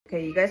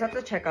Okay, you guys have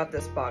to check out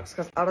this box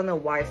because I don't know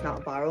why it's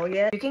not viral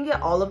yet. You can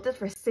get all of this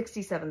for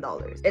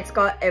 $67. It's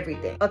got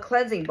everything. A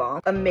cleansing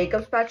balm, a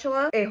makeup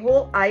spatula, a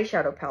whole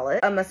eyeshadow palette,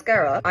 a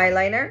mascara,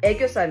 eyeliner,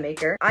 egg yolk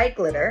maker, eye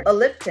glitter, a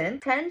lip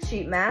tint, 10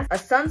 sheet mask, a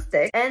sun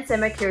stick, and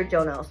semi-cured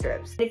gel nail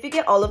strips. And if you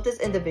get all of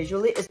this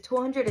individually, it's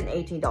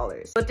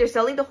 $218. But they're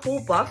selling the whole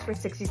box for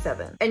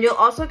 $67. And you'll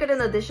also get an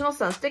additional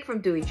sun stick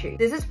from Dewy Tree.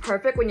 This is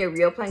perfect when you're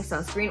reapplying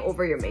sunscreen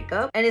over your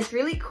makeup, and it's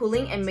really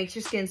cooling and makes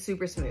your skin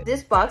super smooth.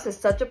 This box is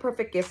such a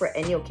perfect gift for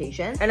any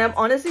occasion, and I'm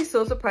honestly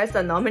so surprised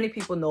that not many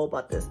people know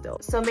about this still.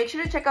 So make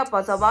sure to check out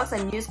BuzzBox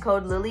and use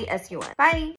code LilySUN. Bye!